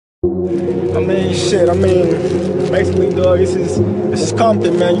Basically, dog, this is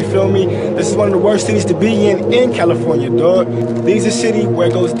Compton, man, you feel me? This is one of the worst cities to be in California, dog. These are city where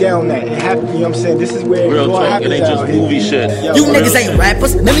it goes down at. It happens, you know what I'm saying? This is where real it all talk, happens. it ain't just movie shit. Yo, you niggas ain't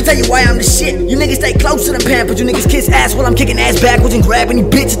rappers. Let me tell you why I'm the shit. You niggas stay close to the Pampers. You niggas kiss ass while I'm kicking ass backwards and grabbing any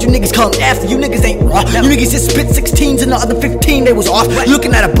bitch that you niggas come after. You niggas ain't raw. You niggas just spit 16s and the other 15 they was off. You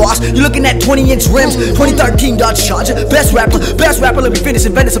looking at a boss. You looking at 20-inch rims. 2013 Dodge Charger. Best rapper, let me finish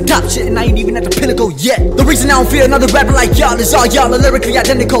inventing some top shit, and I ain't even at the pinnacle yet. The reason I don't fear another rapper like y'all is all y'all are lyrically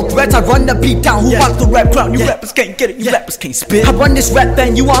identical threats. I run the beat down. Who wants the rap crown? You rappers can't get it. You rappers can't spit. I run this rap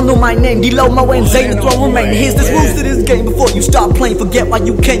thing. You all know my name. D-Lo, Moe, and Zane. The throne remain. Here's the rules to this game. Before you start playing, forget why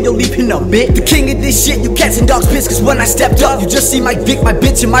you can. You'll leave in a bit. The king of this shit. You cats and dogs pissed. Cause when I stepped up, you just see my dick, my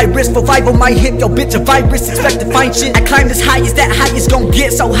bitch, and my wrist. For 5 on my hip. Yo, bitch, a virus. Expect to find shit. I climb as high as that high is gon'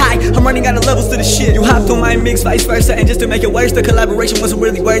 get so high. I'm running out of levels to the shit. You hopped on my mix, vice versa. And just to make it worse, the collaboration wasn't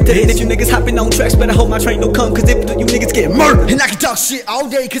really worth it. And if you niggas hopping on tracks, better hope my train don't come. Cause if you niggas get murdered. And I can talk shit all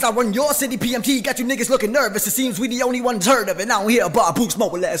day. Cause I run your city. PMT got you niggas looking nervous. It seems we the only ones heard of it. I don't hear about boost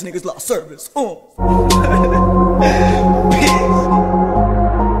mobile ass niggas lost service.